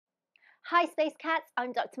Hi Space Cats,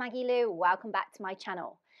 I'm Dr. Maggie Lou. Welcome back to my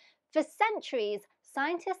channel. For centuries,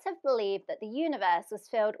 scientists have believed that the universe was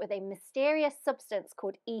filled with a mysterious substance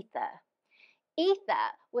called ether. Ether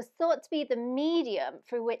was thought to be the medium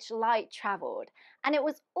through which light travelled, and it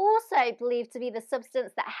was also believed to be the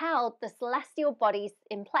substance that held the celestial bodies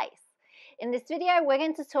in place. In this video, we're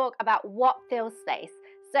going to talk about what fills space.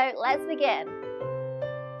 So let's begin.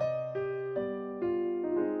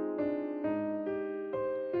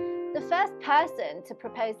 The first person to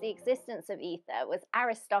propose the existence of ether was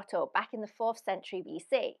Aristotle back in the 4th century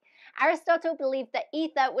BC. Aristotle believed that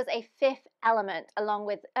ether was a fifth element along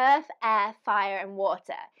with earth, air, fire and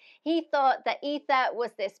water. He thought that ether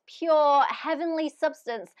was this pure, heavenly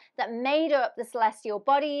substance that made up the celestial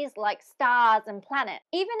bodies like stars and planets.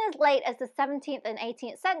 Even as late as the 17th and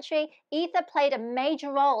 18th century, ether played a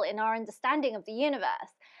major role in our understanding of the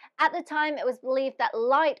universe. At the time, it was believed that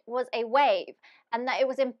light was a wave and that it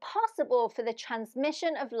was impossible for the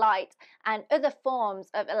transmission of light and other forms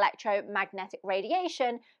of electromagnetic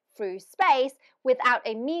radiation through space without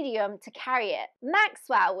a medium to carry it.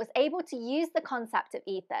 Maxwell was able to use the concept of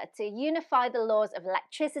ether to unify the laws of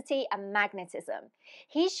electricity and magnetism.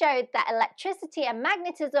 He showed that electricity and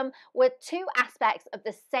magnetism were two aspects of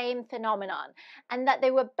the same phenomenon and that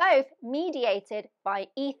they were both mediated by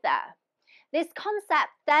ether. This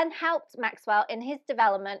concept then helped Maxwell in his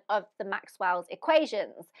development of the Maxwell's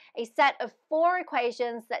equations, a set of 4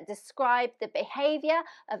 equations that describe the behavior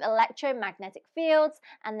of electromagnetic fields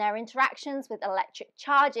and their interactions with electric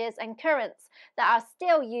charges and currents that are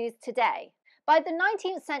still used today. By the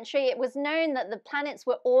 19th century, it was known that the planets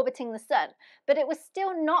were orbiting the sun, but it was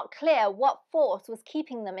still not clear what force was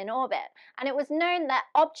keeping them in orbit. And it was known that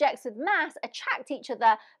objects with mass attract each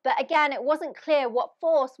other, but again, it wasn't clear what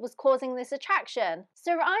force was causing this attraction.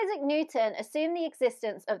 Sir Isaac Newton assumed the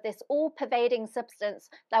existence of this all-pervading substance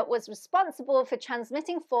that was responsible for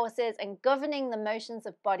transmitting forces and governing the motions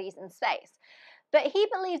of bodies in space. But he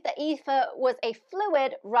believed that ether was a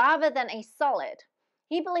fluid rather than a solid.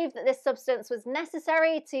 He believed that this substance was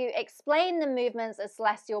necessary to explain the movements of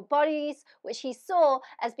celestial bodies, which he saw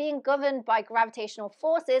as being governed by gravitational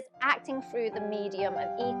forces acting through the medium of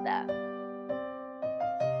ether.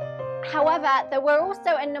 However, there were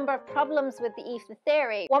also a number of problems with the ether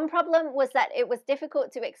theory. One problem was that it was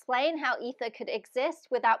difficult to explain how ether could exist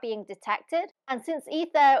without being detected. And since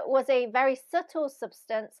ether was a very subtle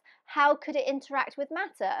substance, how could it interact with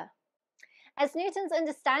matter? As Newton's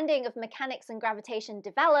understanding of mechanics and gravitation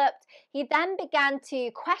developed, he then began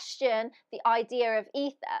to question the idea of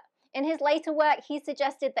ether. In his later work, he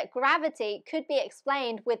suggested that gravity could be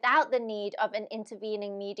explained without the need of an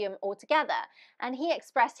intervening medium altogether, and he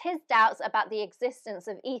expressed his doubts about the existence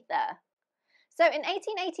of ether. So in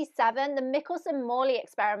 1887, the Michelson-Morley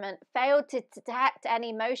experiment failed to detect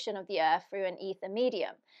any motion of the Earth through an ether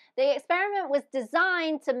medium. The experiment was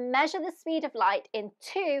designed to measure the speed of light in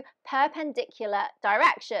 2 perpendicular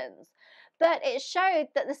directions, but it showed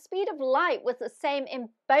that the speed of light was the same in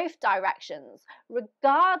both directions,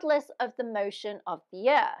 regardless of the motion of the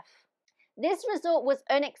Earth. This result was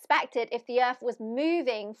unexpected if the Earth was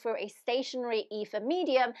moving through a stationary ether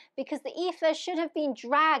medium, because the ether should have been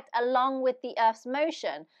dragged along with the Earth's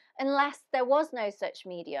motion, unless there was no such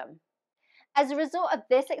medium. As a result of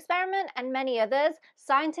this experiment and many others,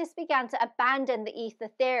 scientists began to abandon the ether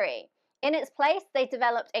theory. In its place, they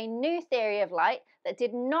developed a new theory of light that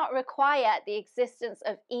did not require the existence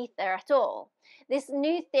of ether at all. This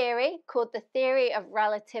new theory, called the theory of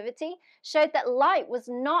relativity, showed that light was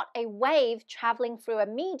not a wave traveling through a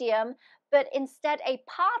medium, but instead a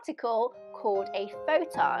particle called a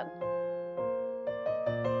photon.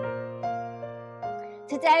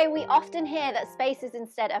 Today, we often hear that space is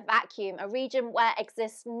instead a vacuum, a region where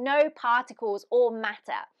exists no particles or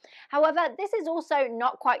matter. However, this is also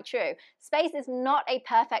not quite true. Space is not a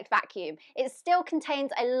perfect vacuum. It still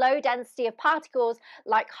contains a low density of particles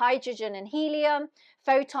like hydrogen and helium,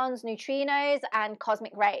 photons, neutrinos, and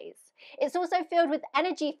cosmic rays. It's also filled with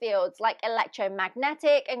energy fields like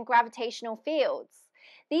electromagnetic and gravitational fields.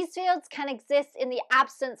 These fields can exist in the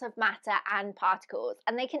absence of matter and particles,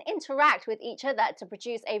 and they can interact with each other to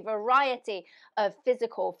produce a variety of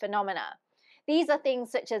physical phenomena. These are things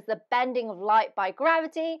such as the bending of light by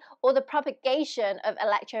gravity or the propagation of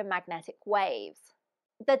electromagnetic waves.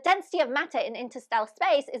 The density of matter in interstellar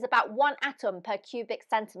space is about 1 atom per cubic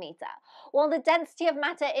centimeter, while the density of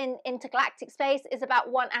matter in intergalactic space is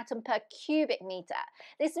about 1 atom per cubic meter.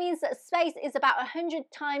 This means that space is about 100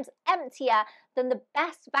 times emptier than the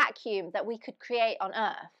best vacuum that we could create on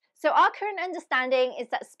Earth. So our current understanding is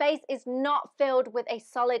that space is not filled with a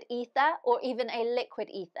solid ether or even a liquid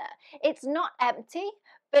ether. It's not empty,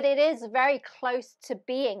 but it is very close to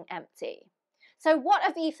being empty. So what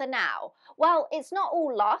of ether now? Well, it's not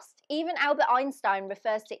all lost. Even Albert Einstein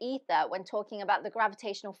refers to ether when talking about the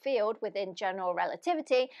gravitational field within general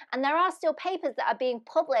relativity, and there are still papers that are being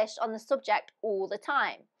published on the subject all the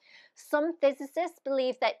time. Some physicists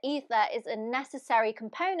believe that ether is a necessary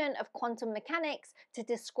component of quantum mechanics to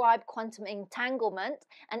describe quantum entanglement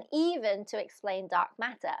and even to explain dark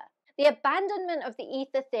matter. The abandonment of the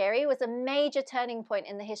ether theory was a major turning point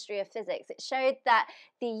in the history of physics. It showed that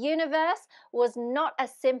the universe was not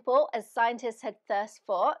as simple as scientists had first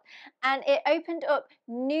thought, and it opened up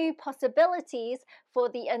new possibilities for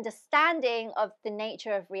the understanding of the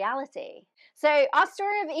nature of reality. So our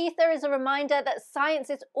story of ether is a reminder that science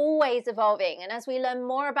is always evolving, and as we learn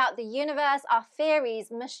more about the universe, our theories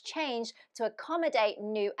must change to accommodate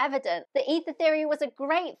new evidence. The ether theory was a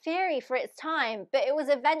great theory for its time, but it was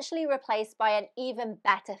eventually replaced by an even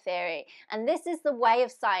better theory, and this is the way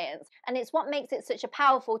of science, and it's what makes it such a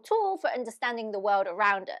powerful tool for understanding the world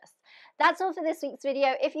around us. That's all for this week's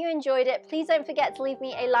video. If you enjoyed it, please don't forget to leave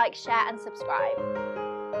me a like, share and subscribe.